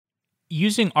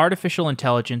Using artificial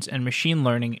intelligence and machine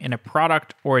learning in a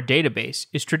product or a database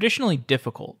is traditionally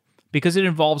difficult because it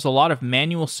involves a lot of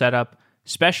manual setup,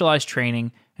 specialized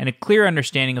training, and a clear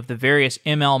understanding of the various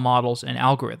ML models and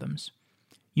algorithms.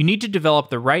 You need to develop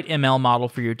the right ML model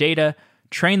for your data,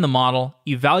 train the model,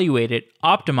 evaluate it,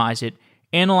 optimize it,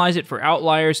 analyze it for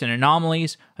outliers and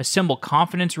anomalies, assemble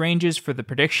confidence ranges for the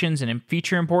predictions and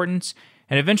feature importance,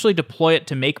 and eventually deploy it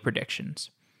to make predictions.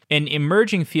 An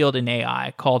emerging field in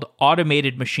AI called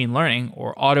automated machine learning,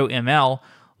 or AutoML,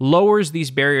 lowers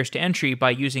these barriers to entry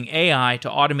by using AI to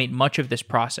automate much of this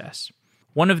process.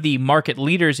 One of the market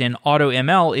leaders in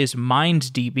AutoML is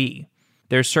MindsDB.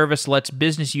 Their service lets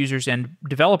business users and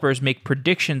developers make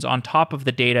predictions on top of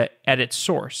the data at its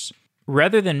source.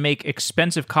 Rather than make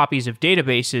expensive copies of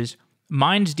databases,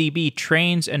 MindsDB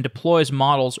trains and deploys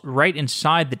models right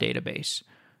inside the database.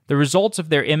 The results of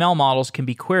their ML models can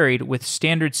be queried with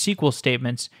standard SQL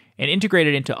statements and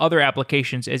integrated into other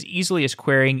applications as easily as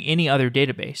querying any other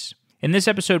database. In this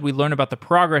episode, we learn about the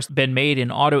progress been made in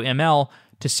AutoML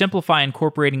to simplify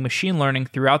incorporating machine learning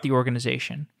throughout the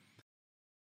organization.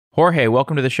 Jorge,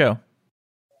 welcome to the show.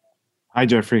 Hi,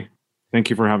 Jeffrey. Thank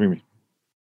you for having me.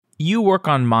 You work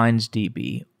on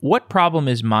MindsDB. What problem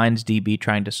is MindsDB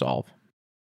trying to solve?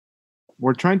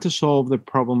 We're trying to solve the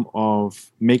problem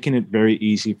of making it very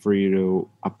easy for you to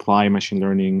apply machine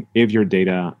learning if your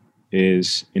data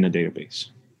is in a database.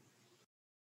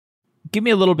 Give me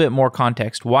a little bit more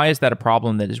context. Why is that a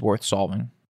problem that is worth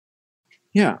solving?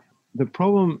 Yeah, the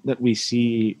problem that we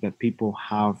see that people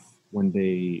have when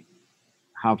they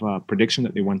have a prediction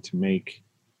that they want to make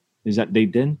is that they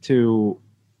tend to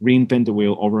reinvent the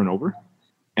wheel over and over.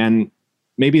 And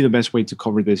maybe the best way to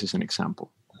cover this is an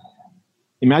example.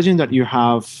 Imagine that you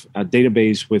have a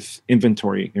database with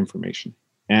inventory information,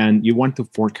 and you want to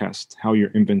forecast how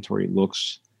your inventory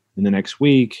looks in the next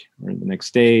week or in the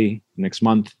next day, next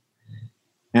month.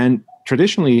 And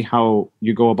traditionally, how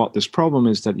you go about this problem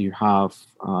is that you have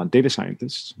a data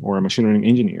scientist or a machine learning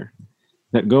engineer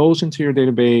that goes into your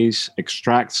database,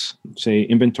 extracts, say,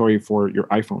 inventory for your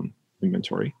iPhone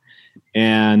inventory,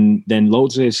 and then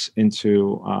loads this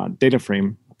into a data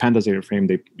frame, a pandas data frame.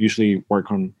 They usually work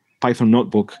on Python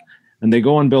notebook, and they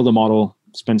go and build a model,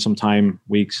 spend some time,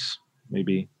 weeks,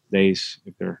 maybe days,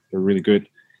 if they're really good,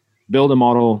 build a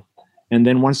model. And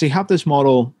then once they have this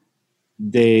model,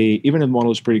 even if the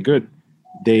model is pretty good,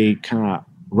 they kind of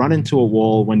run into a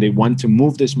wall when they want to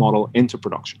move this model into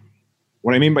production.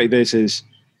 What I mean by this is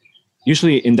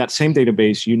usually in that same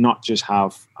database, you not just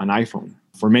have an iPhone.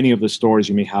 For many of the stores,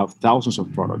 you may have thousands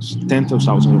of products, tens of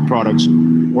thousands of products,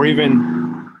 or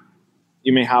even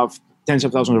you may have tens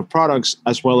of thousands of products,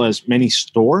 as well as many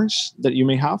stores that you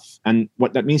may have. And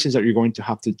what that means is that you're going to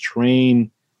have to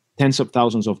train tens of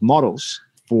thousands of models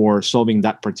for solving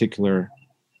that particular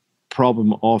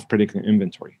problem of predicting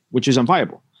inventory, which is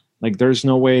unviable. Like there's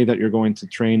no way that you're going to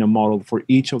train a model for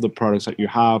each of the products that you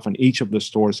have and each of the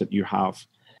stores that you have.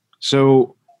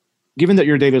 So given that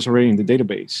your data is already in the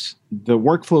database, the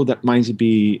workflow that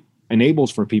MindsDB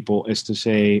enables for people is to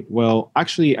say, well,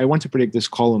 actually, I want to predict this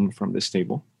column from this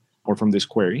table or from this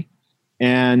query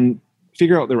and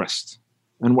figure out the rest.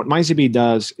 And what MindsDB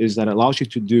does is that it allows you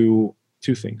to do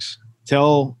two things.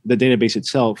 Tell the database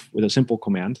itself with a simple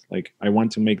command, like I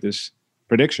want to make this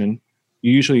prediction.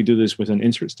 You usually do this with an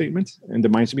insert statement in the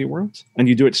MindsDB world, and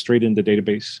you do it straight in the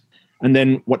database. And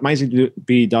then what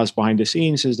MindsDB does behind the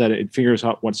scenes is that it figures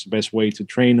out what's the best way to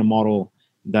train a model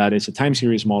that is a time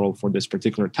series model for this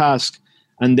particular task.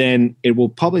 And then it will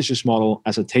publish this model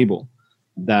as a table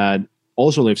that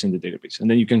also lives in the database.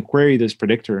 And then you can query this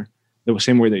predictor the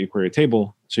same way that you query a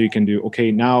table. So you can do,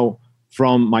 okay, now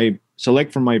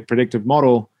select from my predictive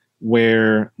model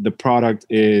where the product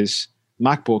is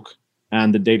MacBook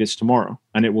and the date is tomorrow.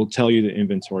 And it will tell you the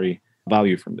inventory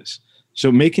value from this.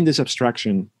 So making this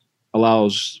abstraction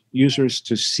allows users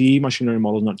to see machine learning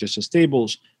models not just as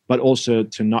tables, but also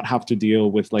to not have to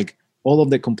deal with like all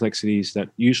of the complexities that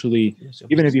usually,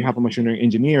 even if you have a machine learning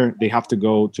engineer, they have to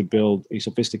go to build a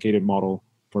sophisticated model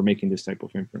for making this type of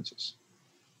inferences.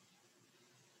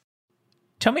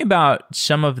 Tell me about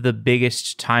some of the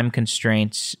biggest time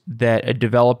constraints that a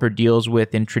developer deals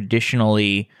with in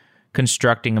traditionally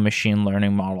constructing a machine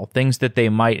learning model, things that they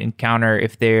might encounter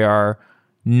if they are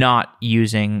not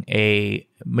using a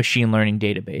machine learning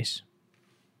database.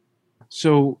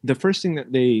 So the first thing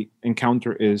that they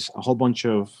encounter is a whole bunch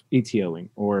of ETLing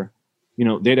or,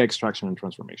 data extraction and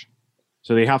transformation.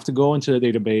 So they have to go into the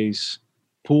database,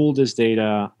 pull this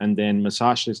data, and then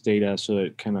massage this data so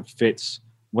it kind of fits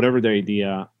whatever their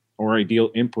idea or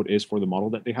ideal input is for the model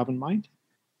that they have in mind.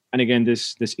 And again,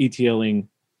 this ETLing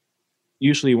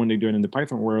usually when they do it in the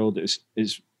Python world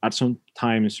is at some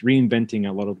times reinventing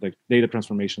a lot of the data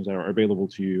transformations that are available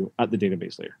to you at the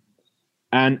database layer.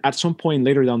 And at some point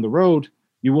later down the road,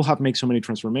 you will have made so many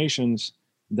transformations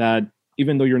that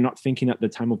even though you're not thinking at the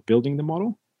time of building the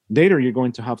model, later you're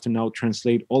going to have to now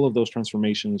translate all of those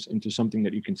transformations into something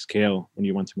that you can scale when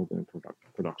you want to move it into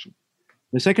production.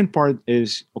 The second part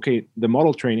is, okay, the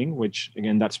model training, which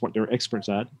again, that's what they're experts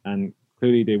at. And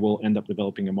clearly they will end up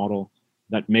developing a model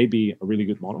that may be a really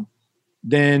good model.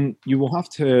 Then you will have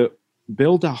to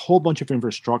build a whole bunch of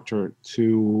infrastructure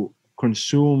to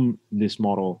consume this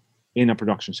model in a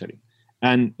production setting.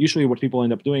 And usually what people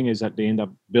end up doing is that they end up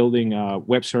building a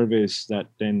web service that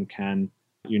then can,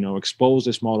 expose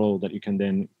this model that you can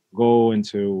then go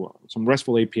into some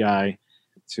RESTful API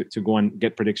to go and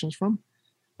get predictions from.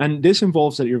 And this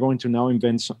involves that you're going to now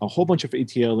invent a whole bunch of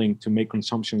ETLing to make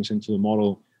consumptions into the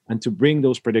model and to bring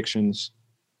those predictions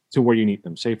to where you need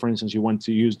them. Say, for instance, you want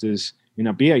to use this in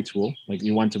a BI tool, like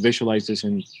you want to visualize this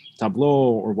in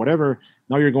Tableau or whatever.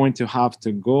 Now you're going to have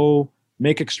to go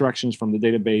make extractions from the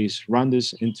database, run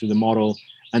this into the model,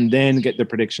 and then get the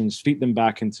predictions, feed them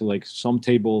back into like some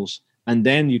tables, and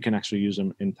then you can actually use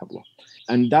them in Tableau.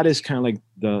 And that is kind of like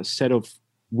the set of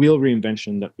wheel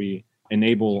reinvention that we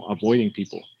enable avoiding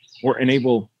people or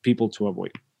enable people to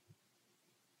avoid.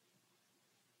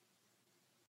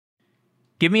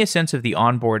 Give me a sense of the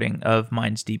onboarding of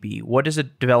MindsDB. What does a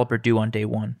developer do on day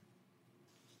one?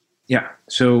 Yeah,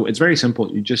 so it's very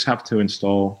simple. You just have to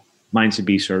install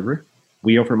MindsDB server.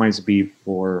 We offer MindsDB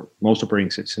for most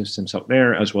operating systems out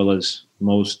there, as well as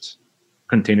most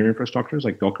container infrastructures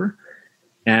like Docker.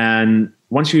 And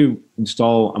once you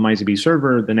install a MindsDB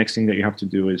server, the next thing that you have to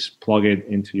do is plug it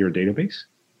into your database.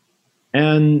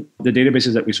 And the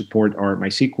databases that we support are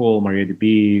MySQL,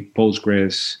 MariaDB,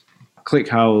 Postgres,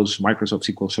 ClickHouse, Microsoft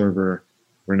SQL Server.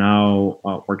 We're now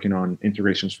working on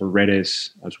integrations for Redis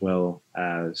as well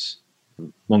as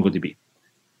MongoDB.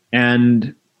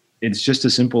 And it's just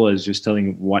as simple as just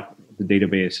telling what the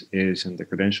database is and the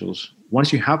credentials.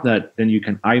 Once you have that, then you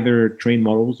can either train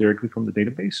models directly from the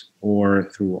database or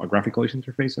through a graphical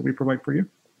interface that we provide for you.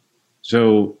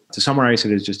 So to summarize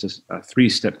it, it's just a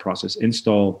three-step process: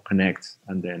 install, connect,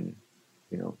 and then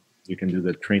you can do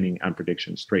the training and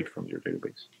prediction straight from your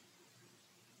database.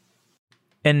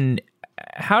 And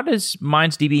how does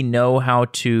MindsDB know how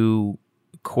to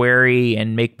query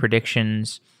and make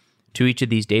predictions to each of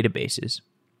these databases?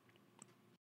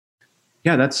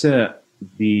 Yeah, that's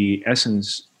the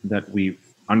essence that we've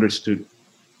understood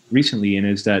recently, and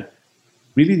is that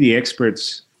really the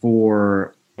experts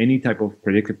for any type of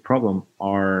predictive problem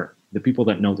are the people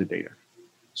that know the data.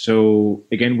 So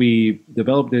again, we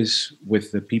developed this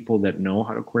with the people that know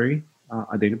how to query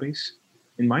a database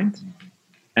in mind.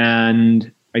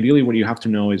 And ideally, what you have to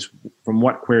know is from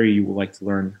what query you would like to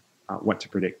learn what to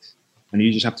predict. And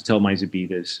you just have to tell MindsDB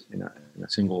this in a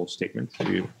single statement. So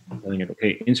you're telling it,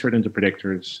 okay, insert into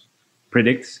predictors,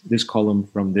 predict this column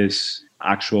from this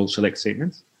actual select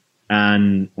statement.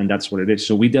 And that's what it is.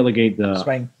 So we delegate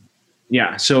the...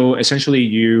 Yeah, so essentially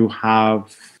you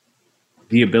have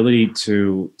the ability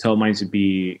to tell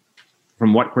MindsDB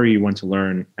from what query you want to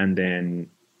learn, and then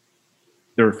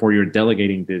therefore you're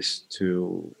delegating this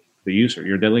to the user.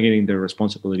 You're delegating the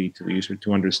responsibility to the user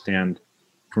to understand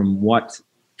from what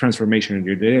transformation in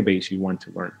your database you want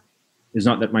to learn. It's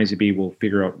not that MindsDB will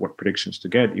figure out what predictions to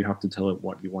get. You have to tell it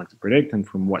what you want to predict and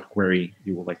from what query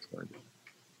you would like to learn.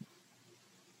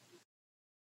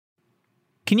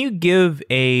 Can you give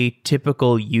a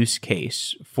typical use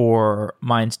case for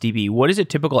MindsDB? What is a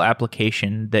typical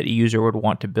application that a user would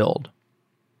want to build?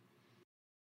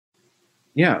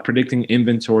 Yeah, predicting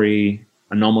inventory,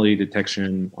 anomaly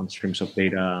detection on streams of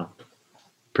data,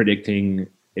 predicting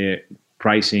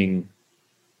pricing,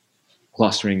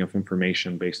 clustering of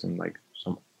information based on like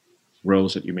some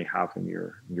rows that you may have in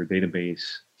your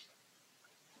database,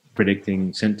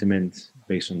 predicting sentiment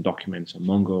based on documents on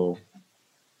Mongo.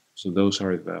 So those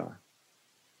are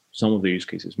some of the use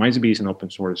cases. MindsDB is an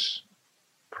open source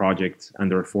project,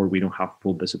 and therefore we don't have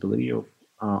full visibility of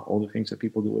all the things that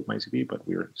people do with MindsDB, but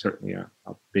we're certainly a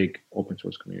big open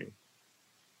source community.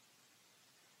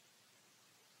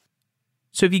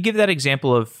 So if you give that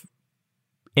example of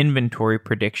inventory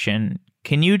prediction,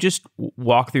 can you just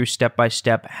walk through step by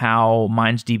step how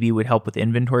MindsDB would help with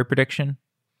inventory prediction?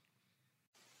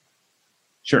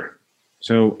 Sure.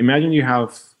 So imagine you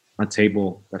have a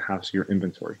table that has your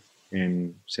inventory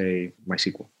in, say,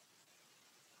 MySQL.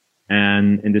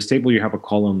 And in this table, you have a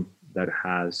column that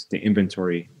has the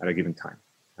inventory at a given time.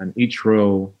 And each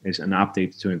row is an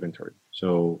update to inventory.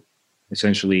 So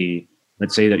essentially,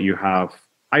 let's say that you have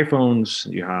iPhones,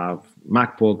 you have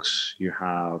MacBooks, you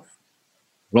have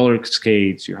roller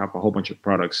skates, you have a whole bunch of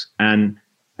products. And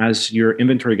as your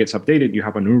inventory gets updated, you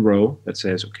have a new row that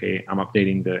says, okay, I'm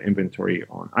updating the inventory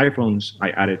on iPhones. I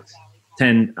added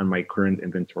 10 and my current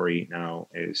inventory now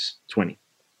is 20.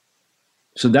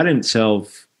 So that in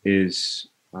itself is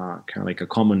kind of like a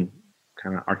common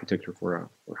kind of architecture for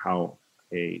how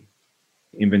a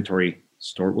inventory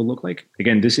store will look like.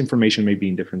 Again, this information may be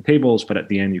in different tables, but at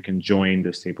the end you can join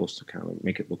these tables to kind of like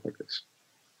make it look like this.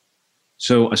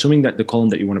 So assuming that the column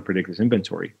that you want to predict is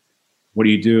inventory, what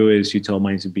you do is you tell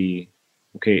MindsDB,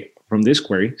 okay, from this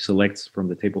query, select from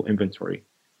the table inventory.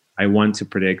 I want to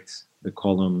predict the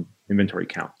column inventory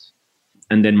count.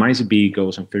 And then MindsDB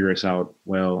goes and figures out,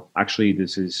 well, actually,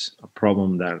 this is a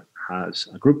problem that has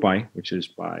a group by, which is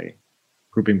by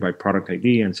grouping by product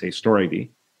ID and say store ID,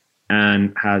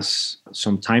 and has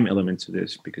some time element to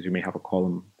this because you may have a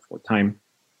column for time.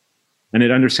 And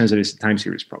it understands that it's a time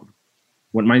series problem.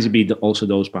 What MindsDB also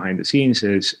does behind the scenes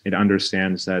is it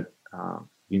understands that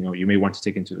you may want to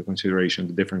take into consideration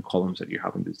the different columns that you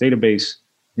have in this database,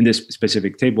 in this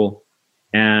specific table,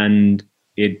 and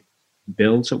it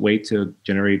builds a way to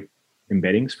generate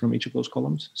embeddings from each of those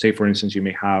columns. Say, for instance, you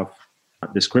may have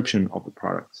a description of the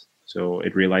product. So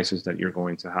it realizes that you're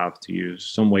going to have to use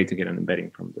some way to get an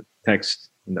embedding from the text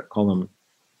in that column.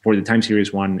 For the time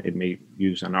series one, it may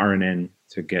use an RNN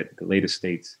to get the latest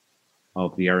state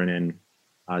of the RNN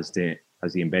as the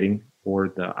embedding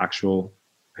for the actual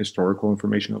historical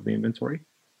information of the inventory.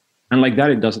 And like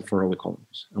that, it does it for all the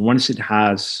columns. And once it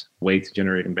has a way to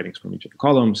generate embeddings from each of the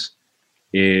columns,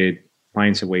 it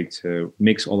finds a way to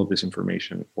mix all of this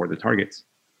information for the targets.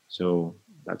 So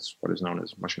that's what is known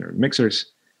as machine learning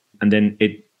mixers. And then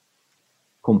it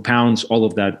compounds all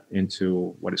of that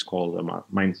into what is called a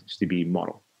MindsDB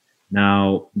model.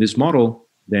 Now, this model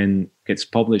then gets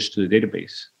published to the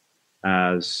database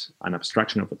as an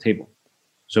abstraction of a table.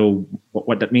 So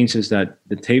what that means is that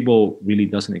the table really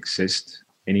doesn't exist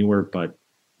anywhere but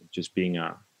just being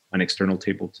an external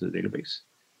table to the database.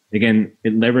 Again,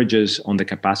 it leverages on the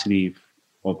capacity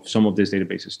of some of these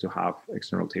databases to have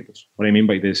external tables. What I mean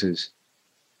by this is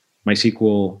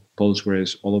MySQL,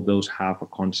 Postgres, all of those have a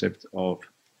concept of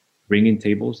bringing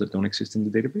tables that don't exist in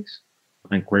the database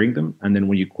and querying them. And then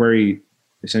when you query,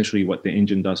 essentially what the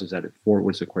engine does is that it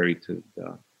forwards the query to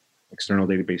the external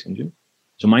database engine.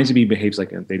 So MindsDB behaves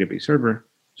like a database server.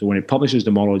 So when it publishes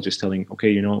the model, it's just telling,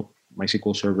 okay,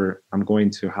 MySQL server, I'm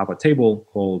going to have a table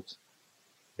called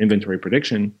inventory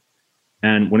prediction.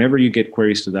 And whenever you get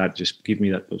queries to that, just give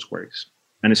me those queries.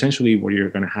 And essentially what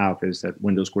you're going to have is that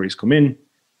when those queries come in,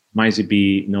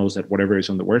 MindsDB knows that whatever is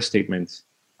on the where statement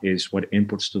is what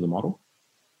inputs to the model.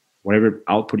 Whatever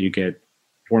output you get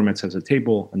formats as a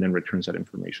table and then returns that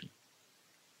information.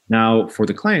 Now, for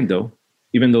the client, though,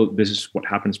 even though this is what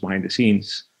happens behind the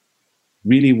scenes,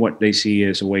 really what they see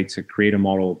is a way to create a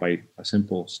model by a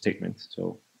simple statement.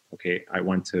 So, okay, I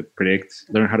want to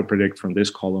learn how to predict from this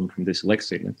column, from this select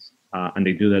statement. And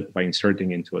they do that by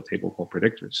inserting into a table called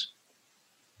predictors.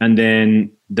 And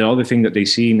then the other thing that they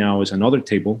see now is another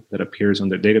table that appears on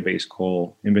their database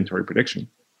called inventory prediction.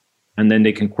 And then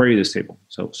they can query this table.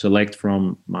 So select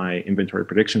from my inventory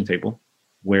prediction table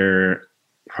where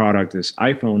product is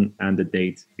iPhone and the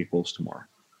date equals tomorrow.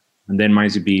 And then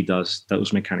MindsDB does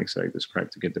those mechanics that I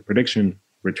described to get the prediction,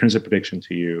 returns the prediction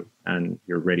to you, and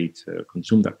you're ready to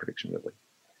consume that prediction that way.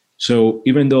 So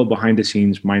even though behind the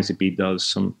scenes, MindsDB does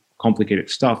some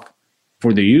complicated stuff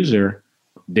for the user,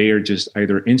 they are just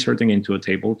either inserting into a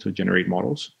table to generate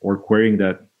models or querying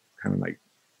that kind of like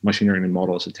machine learning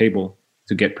model as a table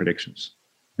to get predictions.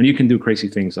 And you can do crazy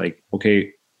things like,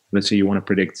 okay, let's say you want to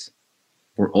predict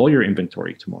for all your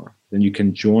inventory tomorrow. Then you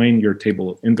can join your table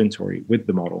of inventory with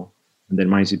the model. And then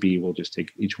MindsDB will just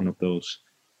take each one of those,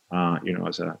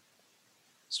 as a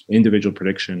individual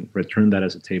prediction, return that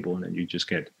as a table, and then you just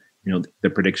get, the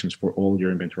predictions for all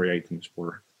your inventory items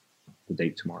for the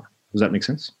date tomorrow. Does that make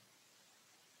sense?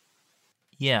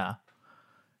 Yeah.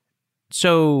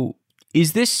 So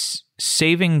is this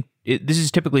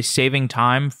is typically saving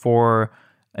time for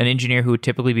an engineer who would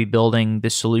typically be building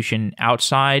this solution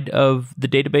outside of the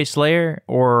database layer,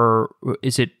 or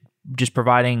is it just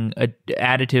providing an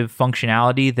additive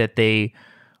functionality that they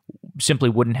simply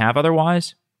wouldn't have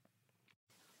otherwise?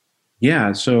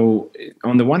 Yeah. So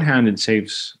on the one hand, it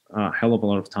saves a hell of a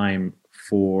lot of time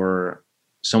for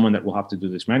someone that will have to do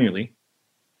this manually.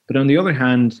 But on the other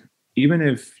hand, even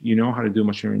if you know how to do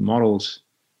machine learning models,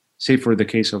 say for the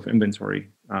case of inventory,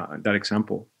 that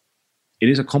example, it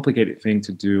is a complicated thing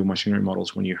to do machine learning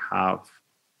models when you have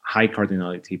high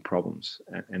cardinality problems,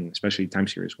 and especially time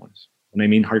series ones. When I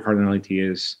mean high cardinality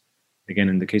is, again,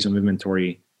 in the case of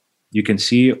inventory, you can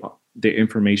see the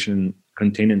information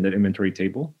contained in that inventory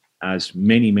table as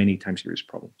many, many time series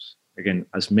problems. Again,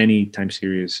 as many time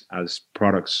series as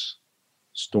products,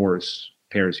 stores,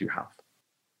 pairs you have.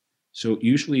 So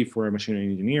usually for a machine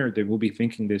learning engineer, they will be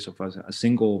thinking this of as a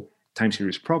single time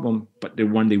series problem, but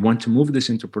when they want to move this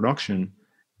into production,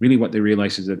 really what they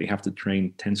realize is that they have to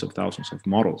train tens of thousands of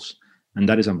models, and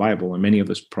that is unviable, and many of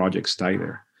those projects die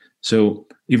there. So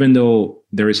even though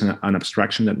there is an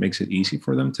abstraction that makes it easy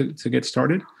for them to get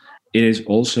started, it is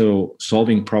also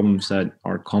solving problems that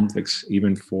are complex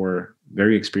even for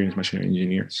very experienced machine learning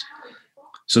engineers.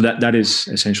 So that is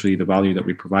essentially the value that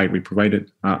we provide. We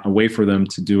provide a way for them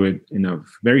to do it in a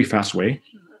very fast way,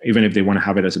 even if they want to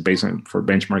have it as a baseline for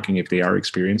benchmarking if they are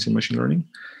experienced in machine learning,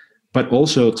 but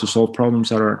also to solve problems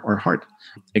that are hard.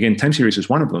 Again, time series is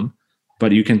one of them,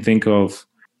 but you can think of,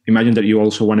 imagine that you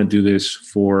also want to do this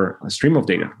for a stream of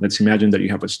data. Let's imagine that you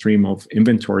have a stream of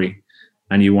inventory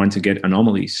and you want to get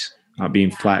anomalies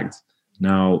being flagged.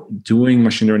 Now, doing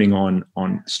machine learning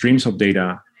on streams of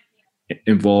data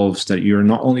involves that you're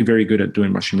not only very good at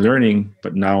doing machine learning,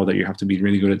 but now that you have to be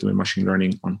really good at doing machine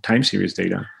learning on time series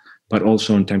data, but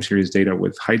also on time series data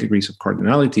with high degrees of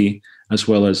cardinality, as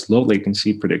well as low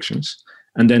latency predictions.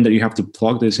 And then that you have to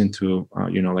plug this into,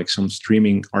 like some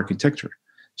streaming architecture.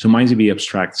 So MindsDB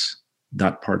abstracts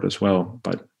that part as well,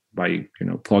 but by,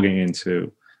 plugging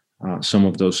into some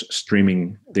of those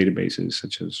streaming databases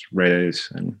such as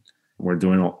Redis, and we're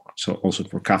doing also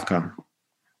for Kafka.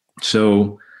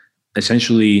 So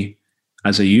essentially,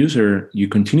 as a user, you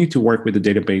continue to work with the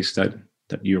database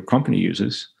that your company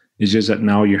uses. It's just that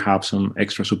now you have some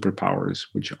extra superpowers,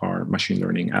 which are machine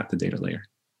learning at the data layer.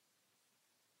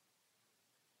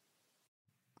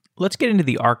 Let's get into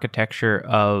the architecture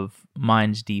of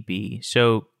MindsDB.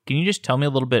 So can you just tell me a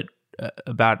little bit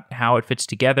about how it fits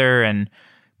together and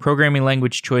programming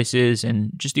language choices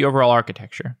and just the overall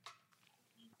architecture?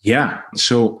 Yeah.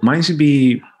 So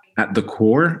MindsDB at the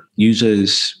core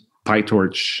uses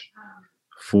PyTorch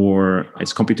for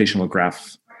its computational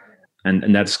graph.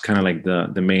 And that's kind of like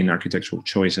the main architectural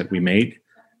choice that we made.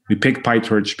 We picked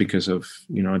PyTorch because of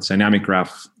its dynamic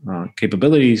graph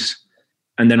capabilities.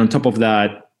 And then on top of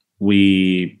that,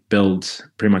 we build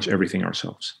pretty much everything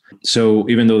ourselves. So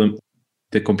even though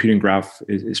the computing graph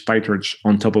is PyTorch,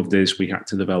 on top of this, we had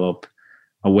to develop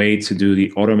a way to do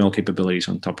the AutoML capabilities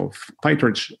on top of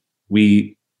PyTorch.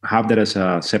 We have that as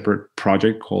a separate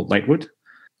project called Lightwood,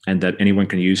 and that anyone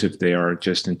can use if they are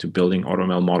just into building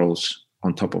AutoML models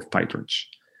on top of PyTorch.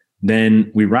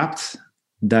 Then we wrapped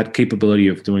that capability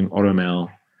of doing AutoML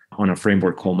on a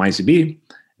framework called MindsDB.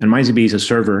 And MindsDB is a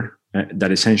server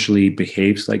that essentially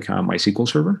behaves like a MySQL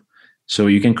server. So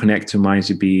you can connect to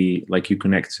MindsDB like you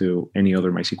connect to any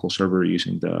other MySQL server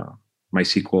using the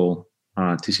MySQL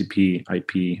TCP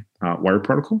IP wire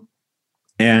protocol.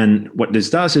 And what this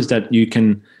does is that you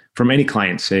can, from any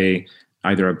client, say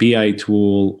either a BI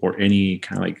tool or any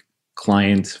kind of like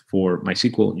client for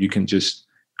MySQL, you can just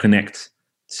connect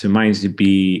to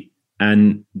MindsDB.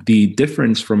 And the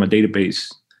difference from a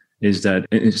database is that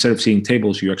instead of seeing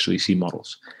tables, you actually see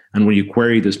models. And when you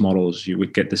query these models, you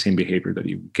would get the same behavior that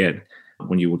you would get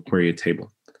when you would query a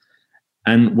table.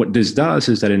 And what this does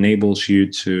is that enables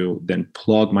you to then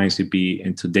plug MindsDB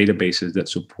into databases that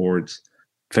support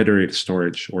federated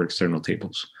storage or external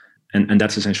tables. And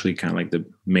that's essentially kind of like the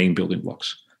main building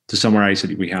blocks. To summarize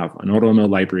it, we have an AutoML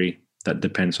library that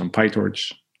depends on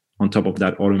PyTorch. On top of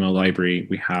that AutoML library,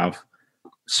 we have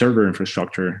server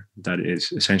infrastructure that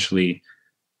is essentially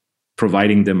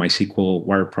providing the MySQL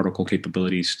wire protocol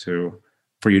capabilities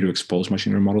for you to expose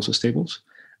machine learning models as tables.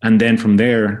 And then from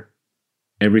there,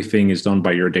 everything is done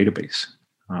by your database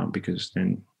because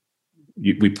then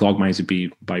we plug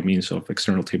MindsDB by means of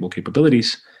external table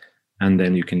capabilities, and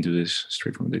then you can do this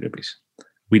straight from the database.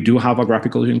 We do have a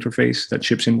graphical interface that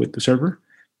ships in with the server,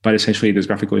 but essentially this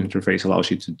graphical interface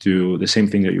allows you to do the same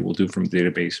thing that you will do from the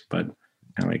database, but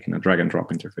kind of like in a drag and drop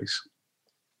interface.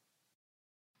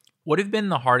 What have been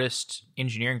the hardest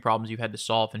engineering problems you've had to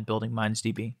solve in building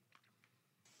MindsDB?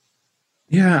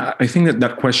 Yeah, I think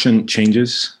that question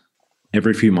changes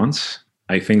every few months.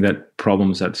 I think that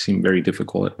problems that seem very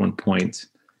difficult at one point,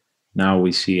 now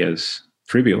we see as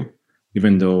trivial,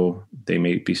 even though they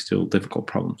may be still difficult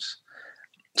problems.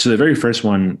 So the very first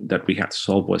one that we had to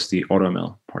solve was the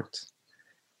AutoML part.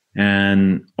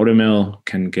 And AutoML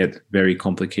can get very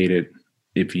complicated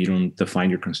if you don't define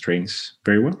your constraints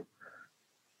very well.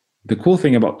 The cool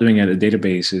thing about doing it at a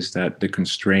database is that the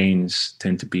constraints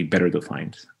tend to be better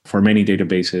defined. For many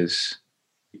databases,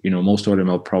 most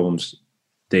AutoML problems,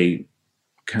 they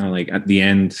kind of like at the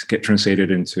end get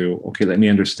translated into, okay, let me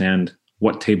understand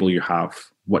what table you have,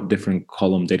 what different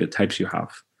column data types you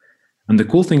have. And the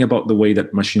cool thing about the way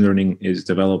that machine learning is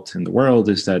developed in the world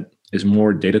is that it's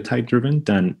more data type driven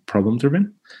than problem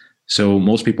driven. So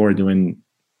most people are doing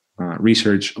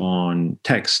research on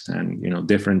text and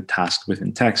different tasks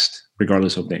within text,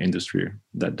 regardless of the industry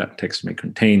that that text may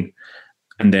contain.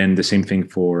 And then the same thing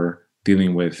for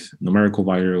dealing with numerical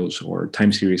values or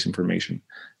time series information.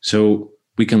 So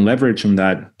we can leverage on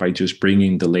that by just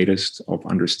bringing the latest of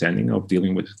understanding of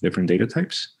dealing with different data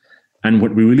types. And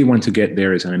what we really want to get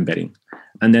there is an embedding.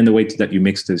 And then the way that you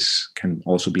mix this can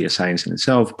also be a science in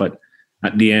itself. But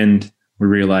at the end, we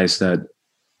realize that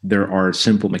there are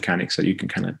simple mechanics that you can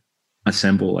kind of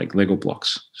assemble like Lego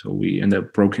blocks. So we end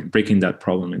up breaking that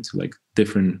problem into like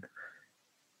different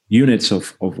units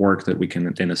of work that we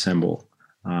can then assemble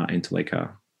into like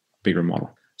a bigger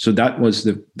model. So that was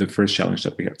the first challenge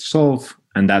that we had to solve.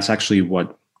 And that's actually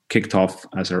what kicked off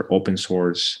as our open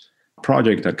source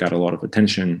project that got a lot of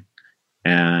attention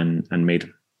and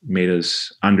made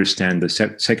us understand the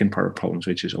second part of problems,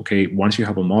 which is, okay, once you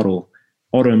have a model,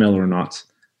 AutoML or not,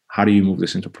 how do you move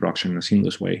this into production in a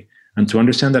seamless way? And to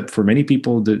understand that for many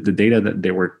people, the data that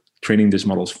they were training these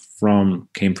models from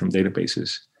came from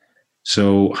databases.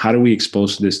 So how do we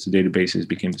expose this to databases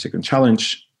became the second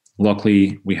challenge.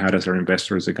 Luckily, we had as our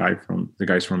investors the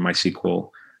guys from MySQL,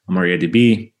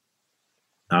 MariaDB.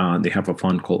 They have a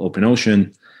fund called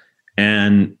OpenOcean.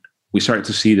 And we started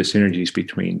to see the synergies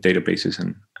between databases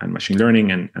and machine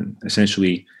learning. And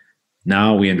essentially,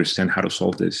 now we understand how to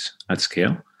solve this at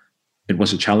scale. It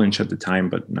was a challenge at the time,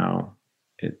 but now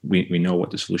we know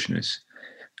what the solution is.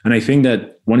 And I think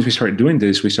that once we started doing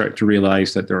this, we started to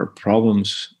realize that there are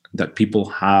problems that people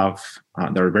have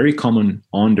that are very common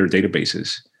on their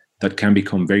databases that can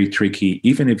become very tricky,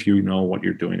 even if you know what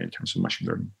you're doing in terms of machine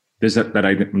learning. This that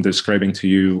I'm describing to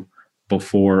you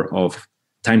before of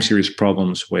time series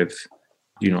problems with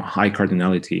high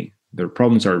cardinality. Their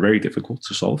problems are very difficult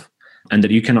to solve, and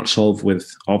that you cannot solve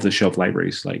with off-the-shelf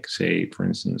libraries like, say, for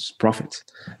instance, Prophet,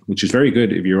 which is very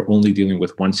good if you're only dealing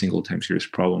with one single time series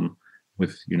problem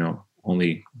with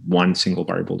only one single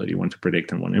variable that you want to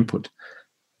predict and one input.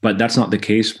 But that's not the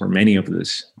case for many of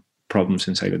these problems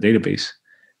inside a database.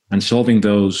 And solving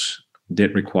those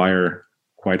did require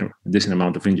quite a decent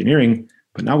amount of engineering,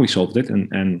 but now we solved it.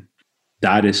 And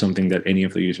that is something that any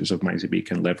of the users of MindsDB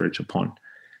can leverage upon.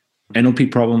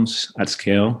 NLP problems at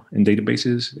scale in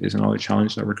databases is another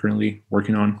challenge that we're currently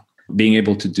working on. Being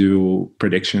able to do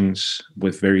predictions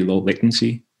with very low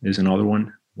latency is another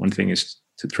one. One thing is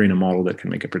to train a model that can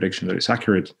make a prediction that is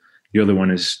accurate. The other one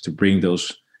is to bring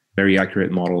those very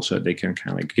accurate models so that they can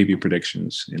kind of like give you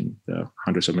predictions in the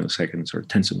hundreds of milliseconds or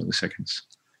tens of milliseconds.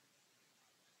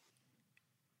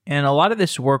 And a lot of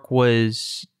this work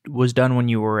was done when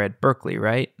you were at Berkeley,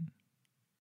 right?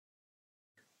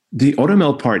 The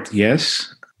AutoML part,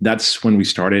 yes. That's when we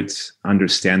started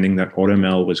understanding that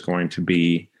AutoML was going to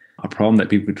be a problem that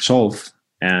people could solve,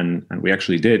 and we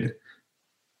actually did.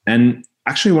 And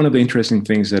actually, one of the interesting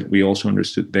things that we also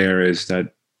understood there is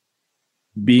that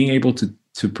being able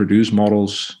to produce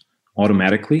models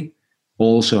automatically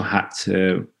also had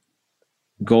to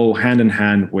go hand in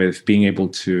hand with being able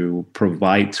to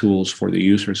provide tools for the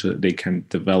user so that they can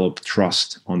develop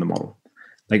trust on the model.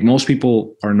 Like, most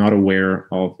people are not aware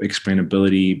of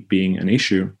explainability being an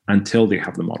issue until they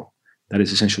have the model. That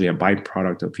is essentially a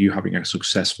byproduct of you having a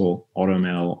successful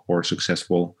AutoML or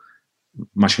successful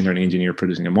machine learning engineer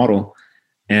producing a model.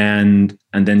 And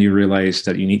then you realize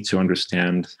that you need to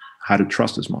understand how to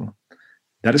trust this model.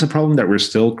 That is a problem that we're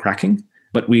still cracking,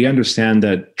 but we understand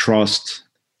that trust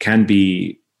can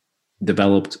be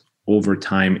developed over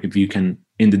time if you can,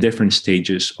 in the different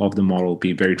stages of the model,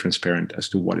 be very transparent as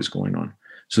to what is going on.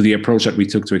 So the approach that we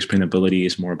took to explainability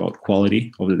is more about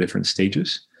quality of the different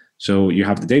stages. So you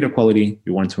have the data quality.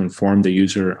 You want to inform the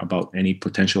user about any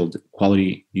potential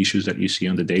quality issues that you see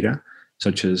on the data,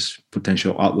 such as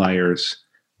potential outliers,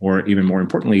 or even more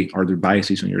importantly, are there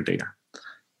biases on your data?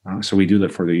 So we do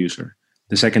that for the user.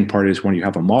 The second part is when you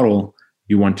have a model,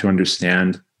 you want to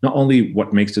understand not only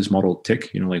what makes this model tick,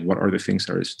 like what are the things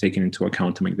that is taken into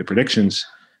account to make the predictions,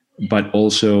 but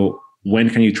also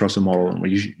when can you trust a model and when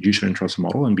you shouldn't trust a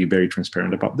model, and be very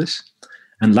transparent about this.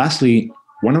 And lastly,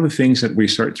 one of the things that we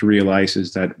start to realize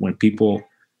is that when people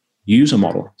use a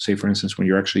model, say, for instance, when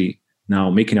you're actually now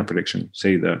making a prediction,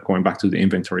 say going back to the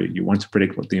inventory, you want to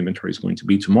predict what the inventory is going to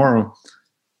be tomorrow,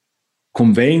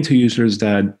 conveying to users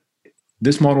that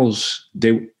these models,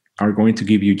 they are going to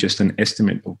give you just an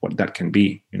estimate of what that can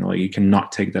be. You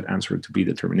cannot take that answer to be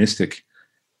deterministic.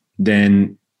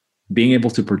 Then being able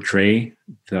to portray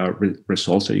the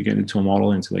results that you get into a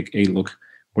model into like, hey, look,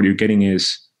 what you're getting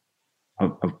is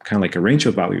kind of like a range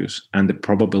of values and the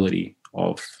probability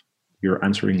of your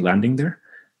answering landing there.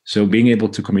 So being able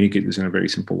to communicate this in a very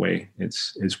simple way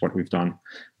is what we've done,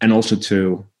 and also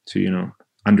to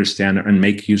understand and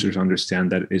make users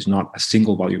understand that it's not a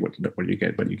single value what you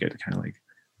get, but you get kind of like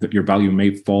that your value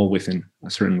may fall within a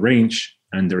certain range,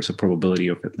 and there's a probability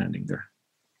of it landing there.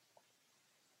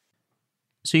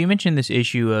 So you mentioned this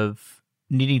issue of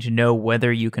needing to know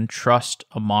whether you can trust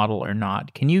a model or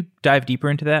not. Can you dive deeper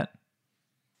into that?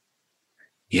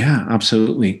 Yeah,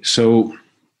 absolutely. So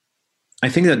I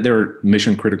think that there are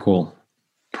mission critical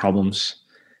problems,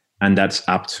 and that's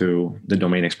up to the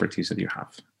domain expertise that you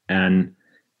have. And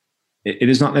it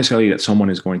is not necessarily that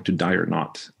someone is going to die or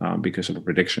not because of a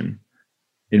prediction.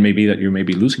 It may be that you may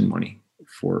be losing money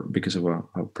because of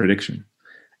a prediction.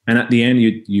 And at the end,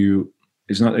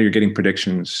 it's not that you're getting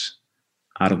predictions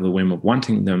out of the whim of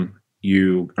wanting them.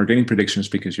 You are getting predictions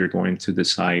because you're going to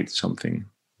decide something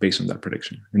based on that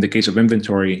prediction. In the case of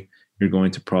inventory, you're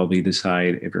going to probably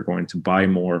decide if you're going to buy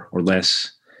more or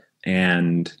less,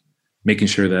 and making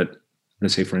sure that,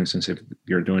 let's say, for instance, if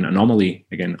you're doing anomaly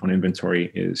again on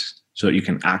inventory, is so that you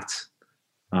can act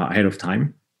ahead of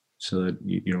time so that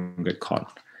you don't get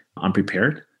caught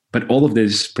unprepared. But all of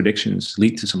these predictions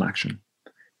lead to some action.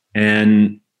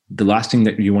 And the last thing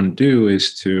that you want to do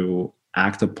is to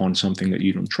act upon something that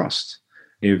you don't trust.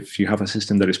 If you have a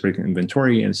system that is predicting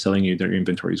inventory and is telling you that your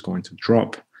inventory is going to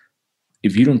drop,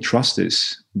 if you don't trust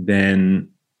this, then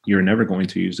you're never going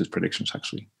to use these predictions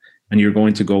actually. And you're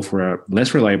going to go for a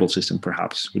less reliable system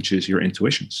perhaps, which is your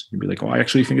intuitions. You'll be like, oh, I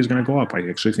actually think it's going to go up. I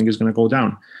actually think it's going to go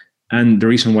down. And the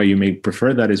reason why you may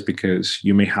prefer that is because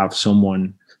you may have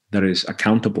someone that is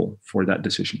accountable for that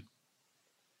decision.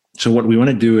 So what we want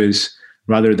to do is,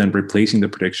 rather than replacing the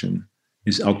prediction,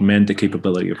 is augment the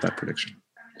capability of that prediction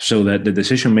so that the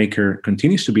decision maker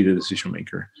continues to be the decision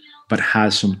maker, but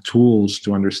has some tools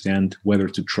to understand whether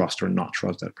to trust or not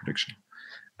trust that prediction.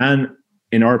 And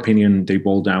in our opinion, they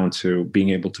boil down to being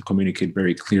able to communicate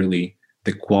very clearly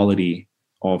the quality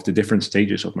of the different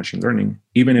stages of machine learning,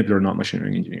 even if they're not machine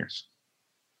learning engineers.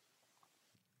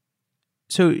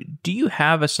 So do you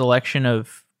have a selection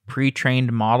of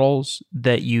pre-trained models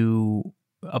that you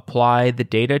apply the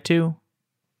data to?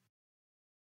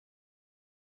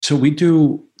 So we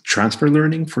do transfer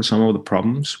learning for some of the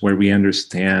problems where we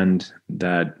understand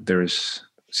that there's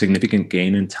significant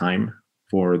gain in time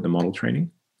for the model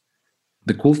training.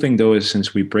 The cool thing, though, is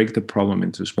since we break the problem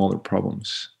into smaller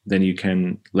problems, then you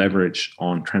can leverage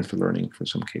on transfer learning for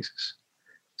some cases.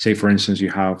 Say, for instance,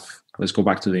 let's go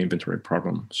back to the inventory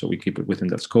problem, so we keep it within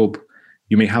that scope.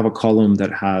 You may have a column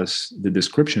that has the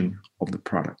description of the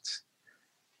product.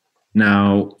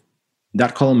 Now,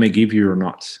 that column may give you or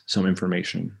not some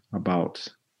information about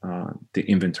the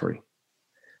inventory.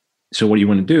 So what you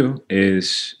want to do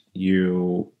is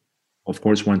you, of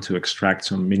course, want to extract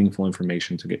some meaningful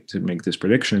information to make this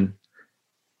prediction.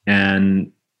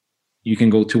 And you can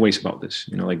go two ways about this.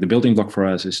 Like the building block for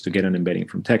us is to get an embedding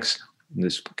from text. In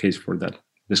this case, for that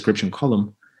description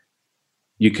column,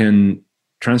 you can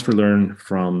transfer learn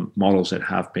from models that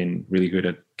have been really good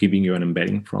at giving you an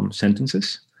embedding from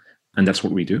sentences. And that's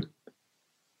what we do.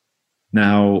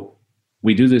 Now,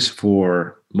 we do this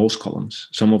for most columns.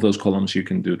 Some of those columns you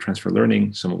can do transfer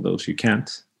learning, some of those you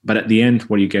can't. But at the end,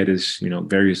 what you get is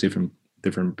various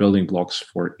different building blocks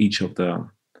for each of the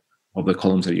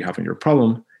columns that you have in your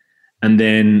problem. And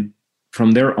then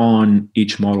from there on,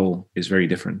 each model is very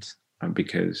different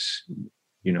because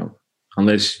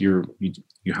unless you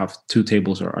have two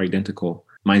tables that are identical,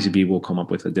 MindsDB will come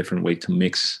up with a different way to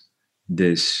mix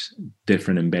these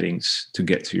different embeddings to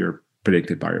get to your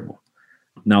predicted variable.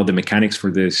 Now, the mechanics for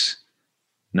this,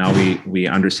 now we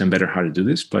understand better how to do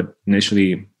this, but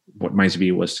initially what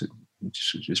MindsDB was to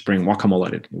just bring whack-a-mole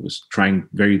at it. It was trying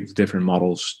very different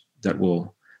models that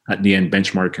will, at the end,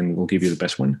 benchmark and will give you the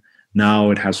best one.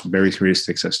 Now it has various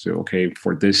heuristics as to, okay,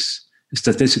 for this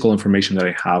statistical information that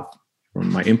I have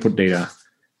from my input data,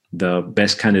 the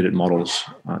best candidate models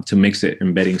to mix the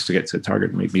embeddings to get to the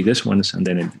target may be this ones, and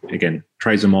then it, again,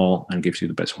 tries them all and gives you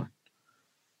the best one.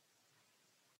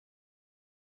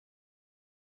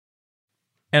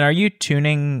 And are you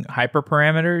tuning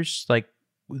hyperparameters, like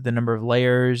the number of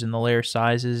layers and the layer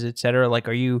sizes, et cetera? Like,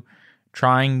 are you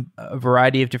trying a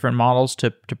variety of different models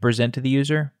to present to the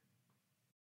user?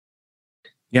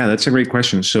 Yeah, that's a great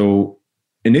question. So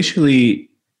initially,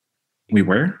 we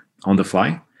were on the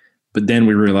fly, but then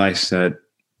we realized that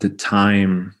the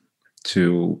time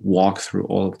to walk through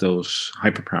all of those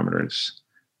hyperparameters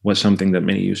was something that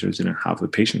many users didn't have the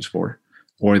patience for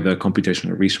or the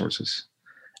computational resources.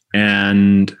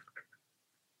 And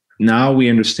now we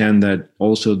understand that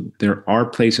also there are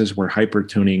places where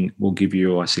hypertuning will give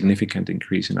you a significant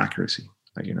increase in accuracy,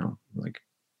 like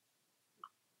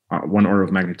 1 order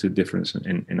of magnitude difference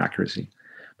in accuracy.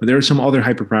 But there are some other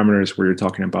hyperparameters where you're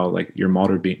talking about like your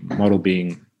model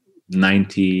being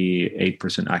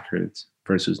 98% accurate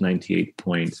versus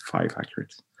 98.5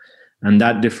 accurate. And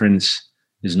that difference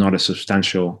is not as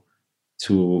substantial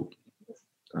to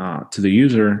the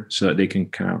user, so that they can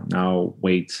kind of now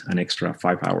wait an extra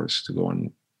 5 hours to go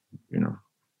and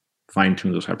fine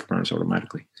tune those hyperparameters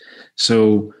automatically.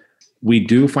 So we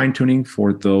do fine tuning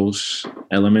for those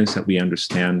elements that we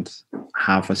understand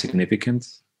have a significant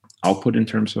output in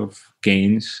terms of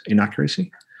gains in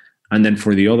accuracy. And then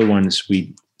for the other ones,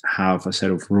 we have a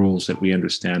set of rules that we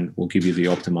understand will give you the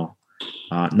optimal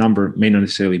number. May not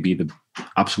necessarily be the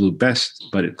absolute best,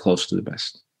 but it's close to the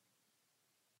best.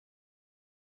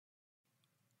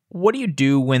 What do you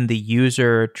do when the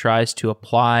user tries to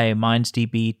apply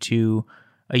MindsDB to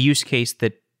a use case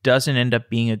that doesn't end up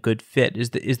being a good fit? Is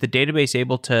the database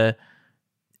able to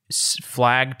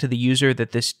flag to the user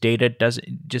that this data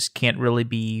just can't really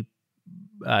be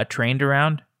trained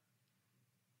around?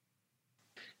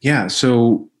 Yeah,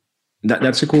 so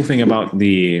that's a cool thing about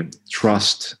the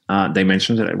trust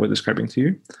dimensions that I was describing to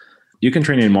you. You can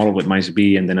train a model with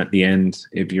MindsDB, and then at the end,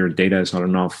 if your data is not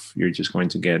enough, you're just going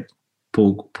to get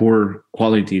poor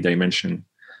quality dimension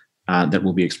that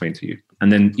will be explained to you.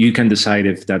 And then you can decide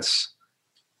if that's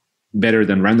better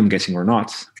than random guessing or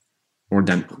not, or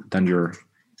than your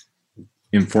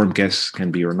informed guess can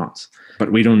be or not.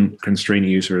 But we don't constrain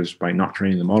users by not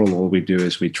training the model. All we do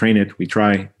is we train it, we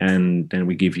try, and then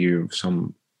we give you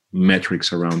some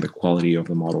metrics around the quality of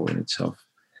the model in itself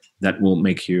that will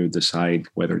make you decide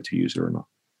whether to use it or not.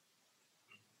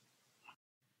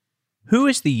 Who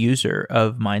is the user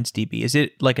of MindsDB? Is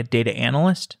it like a data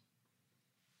analyst?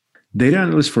 Data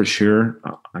analysts for sure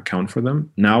account for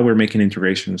them. Now we're making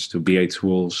integrations to BI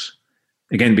tools.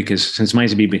 Again, because since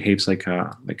MindsDB behaves like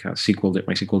a SQL,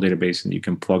 MySQL database, and you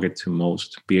can plug it to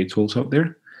most BI tools out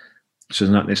there. So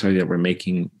it's not necessarily that we're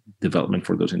making development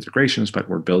for those integrations, but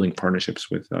we're building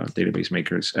partnerships with database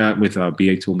makers, with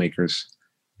BI tool makers.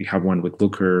 We have one with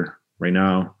Looker right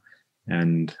now,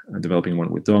 and developing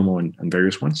one with Domo and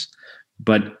various ones.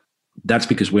 But that's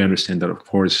because we understand that, of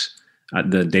course,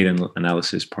 the data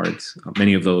analysis part,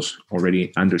 many of those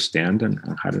already understand and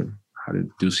how to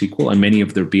do SQL, and many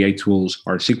of their BI tools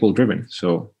are SQL driven,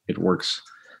 so it works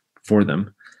for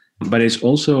them. But it's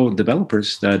also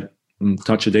developers that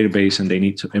touch a database and they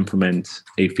need to implement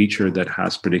a feature that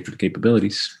has predictive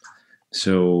capabilities.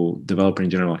 So developer in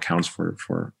general accounts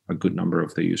for a good number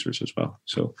of the users as well.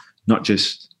 So not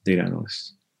just data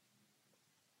analysts.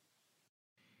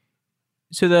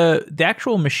 So the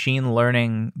actual machine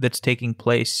learning that's taking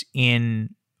place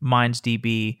in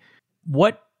MindsDB,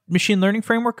 what machine learning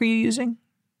framework are you using?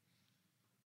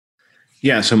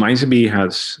 Yeah, so MindsDB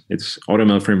has its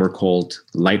AutoML framework called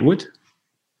Lightwood.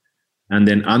 And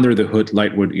then under the hood,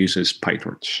 Lightwood uses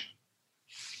PyTorch.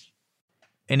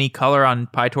 Any color on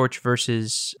PyTorch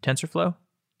versus TensorFlow?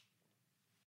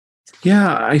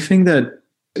 Yeah, I think that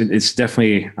it's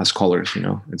definitely as colors,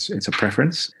 it's a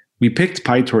preference. We picked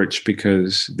PyTorch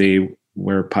because they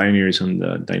were pioneers on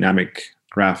the dynamic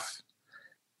graph,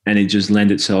 and it just lent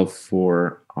itself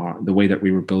for the way that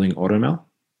we were building AutoML.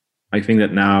 I think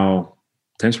that now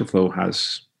TensorFlow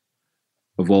has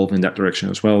evolved in that direction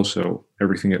as well. So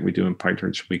everything that we do in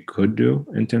PyTorch, we could do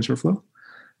in TensorFlow,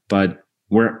 but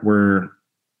we're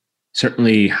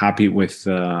certainly happy with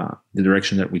the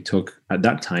direction that we took at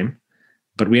that time.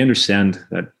 But we understand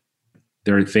that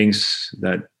there are things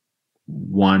that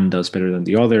one does better than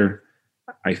the other.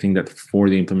 I think that for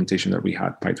the implementation that we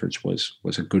had, PyTorch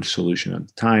was a good solution at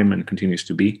the time and continues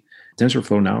to be.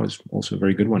 TensorFlow now is also a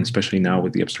very good one, especially now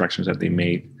with the abstractions that they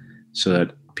made so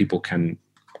that people can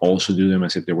also do them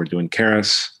as if they were doing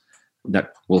Keras.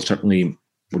 That would have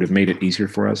made it easier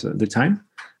for us at the time.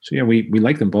 So yeah, we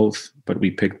like them both, but we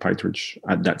picked PyTorch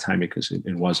at that time because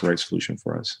it was the right solution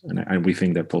for us. And we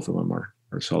think that both of them are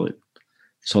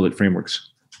solid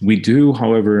frameworks. We do,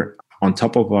 however, on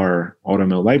top of our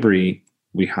AutoML library,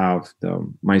 we have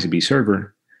the MindsDB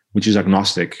server, which is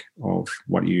agnostic of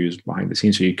what you use behind the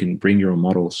scenes. So you can bring your own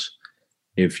models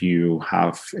if you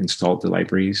have installed the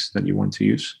libraries that you want to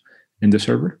use in the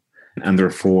server. And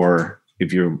therefore,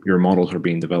 if your models are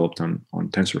being developed on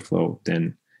TensorFlow,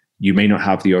 then you may not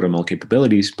have the AutoML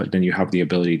capabilities, but then you have the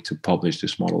ability to publish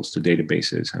these models to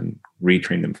databases and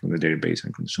retrain them from the database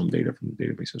and consume data from the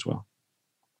database as well.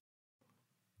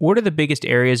 What are the biggest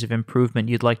areas of improvement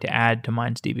you'd like to add to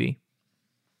MindsDB?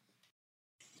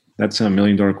 That's $1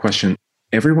 million question.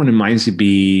 Everyone in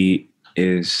MindsDB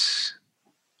is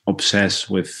obsessed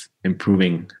with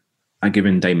improving a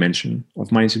given dimension of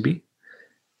MindsDB.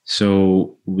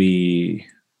 So we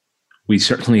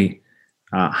certainly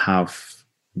have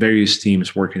various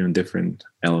teams working on different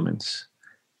elements,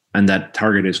 and that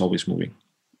target is always moving.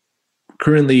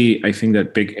 Currently, I think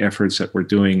that big efforts that we're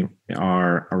doing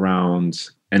are around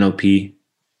NLP.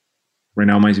 Right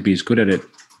now, MindsDB is good at it,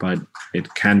 but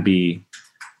it can be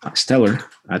stellar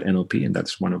at NLP, and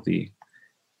that's one of the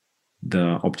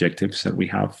objectives that we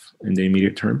have in the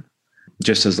immediate term.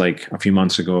 Just as like a few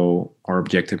months ago, our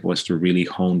objective was to really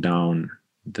hone down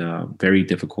the very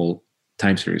difficult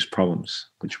time series problems,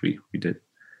 which we did.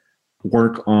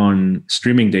 Work on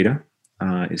streaming data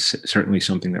is certainly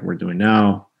something that we're doing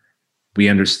now. We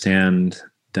understand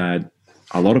that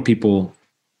a lot of people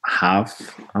have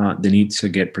the need to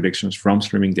get predictions from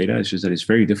streaming data. It's just that it's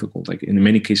very difficult. Like in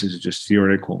many cases, it's just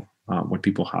theoretical what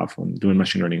people have on doing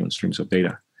machine learning on streams of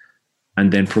data.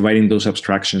 And then providing those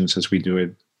abstractions as we do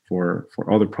it for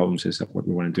other problems is what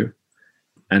we want to do.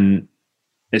 And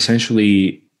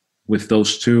essentially, with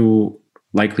those two,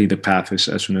 likely the path is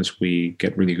as soon as we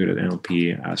get really good at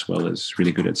NLP as well as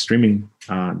really good at streaming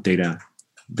data,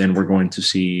 then we're going to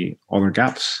see other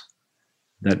gaps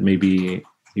that may be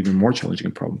even more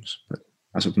challenging problems. But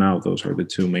as of now, those are the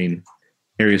two main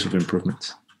areas of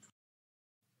improvement.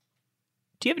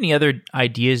 Do you have any other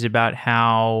ideas about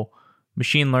how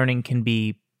machine learning can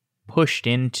be pushed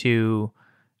into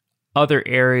other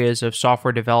areas of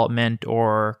software development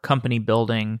or company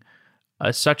building,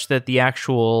 such that the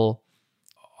actual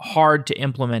hard to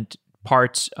implement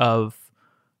parts of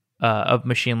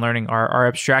machine learning are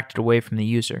abstracted away from the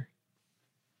user?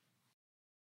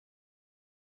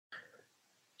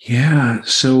 Yeah,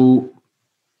 so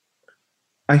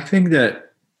I think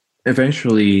that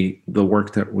eventually the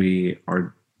work that we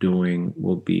are doing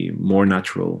will be more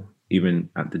natural, even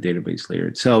at the database layer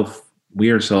itself.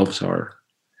 We ourselves are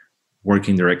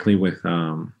working directly with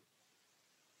some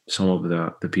of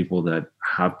the people that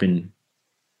have been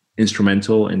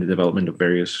instrumental in the development of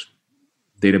various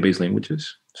database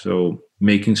languages. So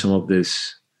making some of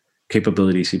this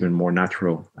capabilities even more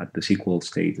natural at the SQL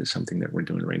state is something that we're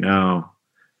doing right now.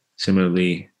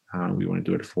 Similarly, we want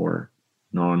to do it for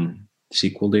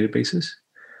non-SQL databases.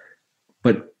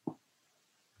 But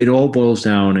it all boils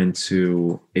down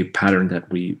into a pattern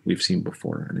that we've seen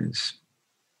before. And it's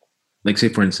like, say,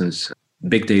 for instance,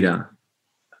 big data.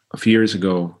 A few years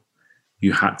ago,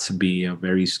 you had to be a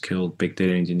very skilled big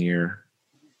data engineer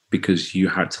because you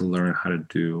had to learn how to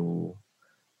do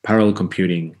parallel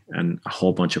computing and a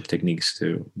whole bunch of techniques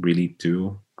to really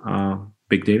do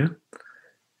big data.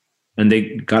 And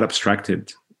they got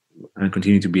abstracted and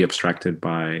continue to be abstracted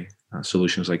by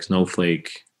solutions like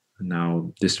Snowflake, and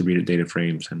now distributed data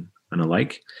frames and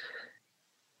alike,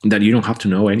 that you don't have to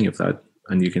know any of that,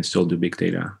 and you can still do big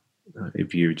data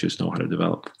if you just know how to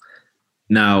develop.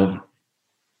 Now,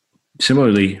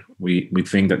 similarly, we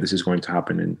think that this is going to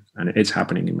happen, and it's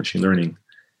happening in machine learning.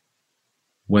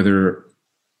 Whether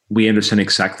we understand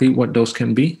exactly what those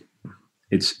can be,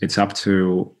 it's up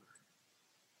to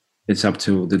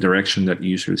the direction that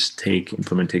users take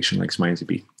implementation like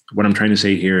MindsDB. What I'm trying to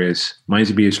say here is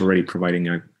MindsDB is already providing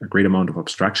a great amount of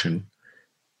abstraction.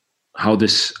 How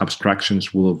these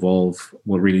abstractions will evolve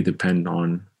will really depend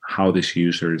on how these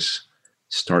users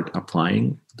start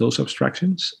applying those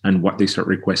abstractions and what they start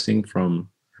requesting from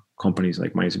companies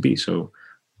like MindsDB. So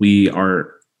we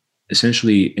are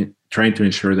essentially trying to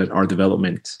ensure that our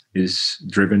development is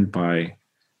driven by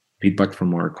feedback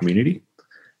from our community.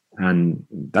 And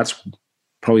that's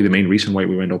probably the main reason why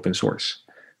we went open source.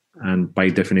 And by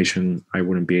definition, I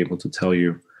wouldn't be able to tell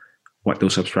you what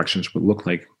those abstractions would look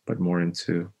like, but more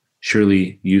into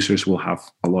surely users will have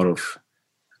a lot of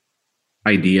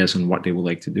ideas on what they would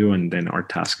like to do. And then our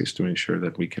task is to ensure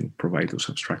that we can provide those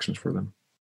abstractions for them.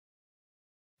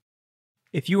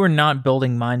 If you were not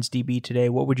building MindsDB today,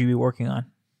 what would you be working on?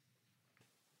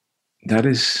 That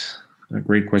is a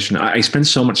great question. I spend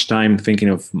so much time thinking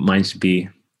of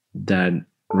MindsDB that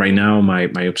right now my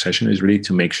obsession is really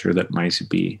to make sure that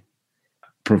MindsDB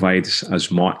provides as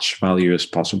much value as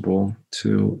possible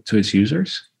to its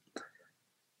users.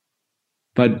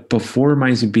 But before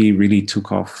MindsDB really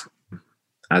took off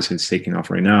as it's taking off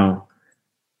right now,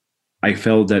 I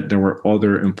felt that there were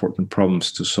other important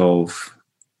problems to solve,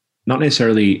 not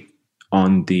necessarily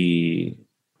on the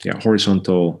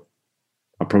horizontal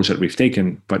approach that we've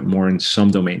taken, but more in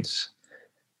some domains.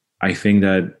 I think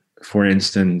that, for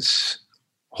instance,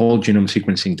 whole genome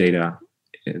sequencing data,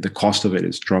 the cost of it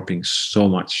is dropping so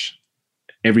much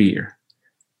every year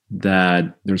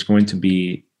that there's going to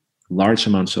be large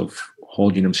amounts of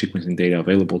whole genome sequencing data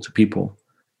available to people.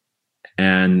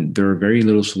 And there are very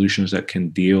little solutions that can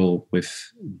deal with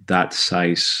that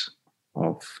size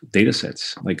of data sets.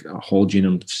 Like a whole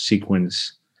genome sequence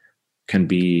can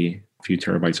be a few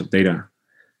terabytes of data.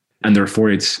 And therefore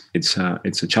it's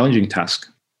a challenging task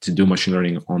to do machine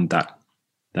learning on that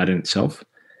in itself.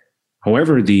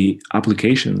 However, the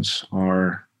applications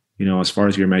are, as far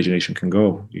as your imagination can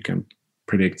go. You can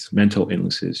predict mental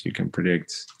illnesses. You can predict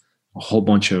a whole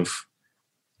bunch of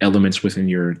elements within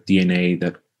your DNA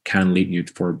that can lead you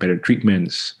for better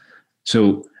treatments.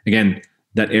 So again,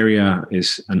 that area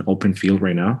is an open field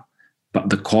right now,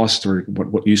 but the cost, or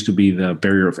what used to be the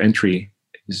barrier of entry,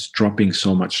 is dropping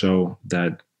so much so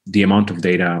that the amount of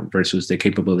data versus the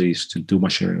capabilities to do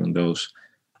machine learning on those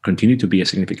continue to be a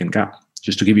significant gap.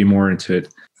 Just to give you more into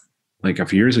it, like a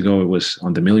few years ago, it was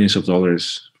on the millions of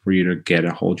dollars for you to get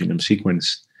a whole genome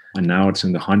sequence, and now it's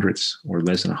in the hundreds or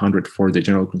less than 100 for the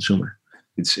general consumer.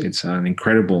 It's an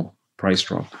incredible price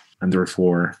drop, and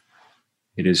therefore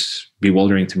it is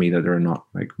bewildering to me that there are not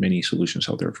like many solutions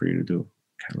out there for you to do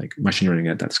kind of like machine learning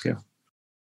at that scale.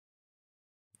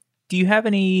 Do you have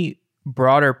any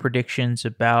broader predictions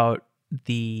about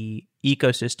the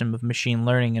ecosystem of machine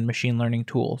learning and machine learning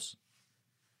tools?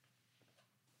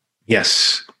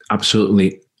 Yes,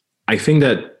 absolutely. I think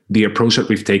that the approach that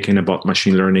we've taken about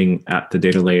machine learning at the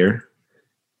data layer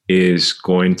is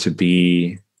going to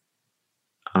be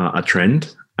a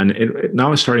trend, and it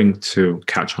now is starting to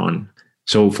catch on.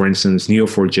 So, for instance,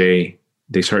 Neo4j,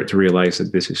 they started to realize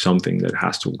that this is something that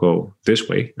has to go this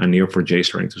way, and Neo4j is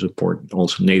starting to support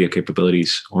also native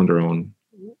capabilities on their own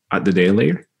at the data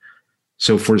layer.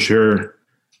 So, for sure,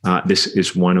 this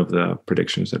is one of the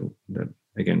predictions that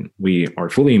again we are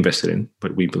fully invested in,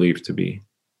 but we believe to be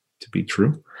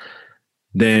true.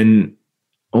 Then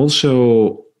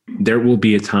also there will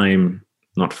be a time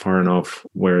not far enough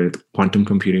where quantum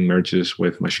computing merges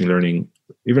with machine learning.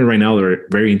 Even right now, there are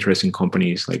very interesting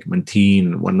companies like Mantine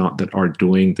and whatnot that are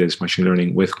doing this machine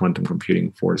learning with quantum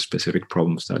computing for specific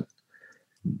problems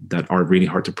that are really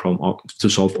hard to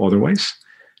solve otherwise.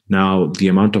 Now, the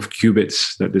amount of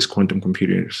qubits that these quantum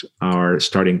computers are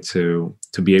starting to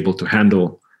be able to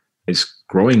handle is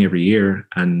growing every year.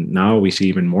 And now we see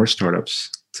even more startups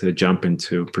to jump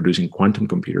into producing quantum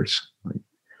computers.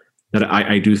 That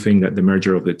I do think that the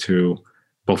merger of the two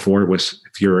before was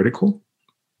theoretical,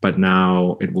 but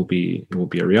now it will be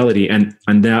a reality.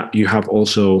 And that you have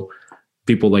also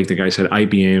people like the guys at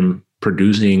IBM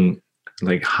producing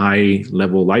like high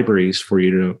level libraries for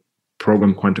you to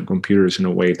program quantum computers in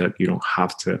a way that you don't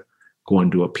have to go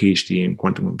and do a PhD in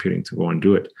quantum computing to go and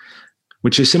do it,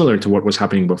 which is similar to what was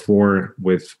happening before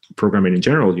with programming in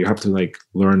general. You have to like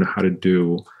learn how to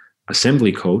do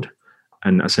assembly code,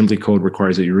 and assembly code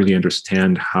requires that you really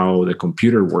understand how the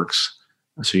computer works,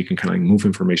 so you can kind of like move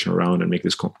information around and make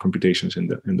these computations in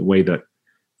the way that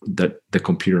the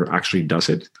computer actually does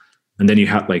it. And then you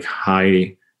have like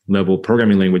high level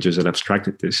programming languages that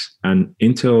abstracted this. And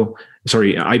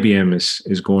IBM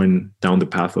is going down the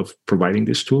path of providing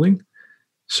this tooling.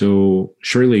 So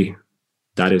surely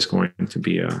that is going to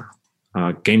be a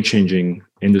game-changing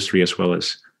industry, as well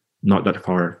as not that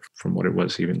far from what it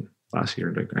was even last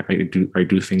year. Like I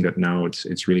do think that now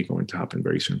it's really going to happen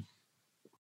very soon.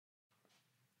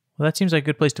 Well, that seems like a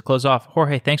good place to close off.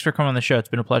 Jorge, thanks for coming on the show. It's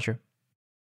been a pleasure.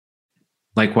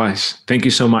 Likewise. Thank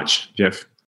you so much, Jeff.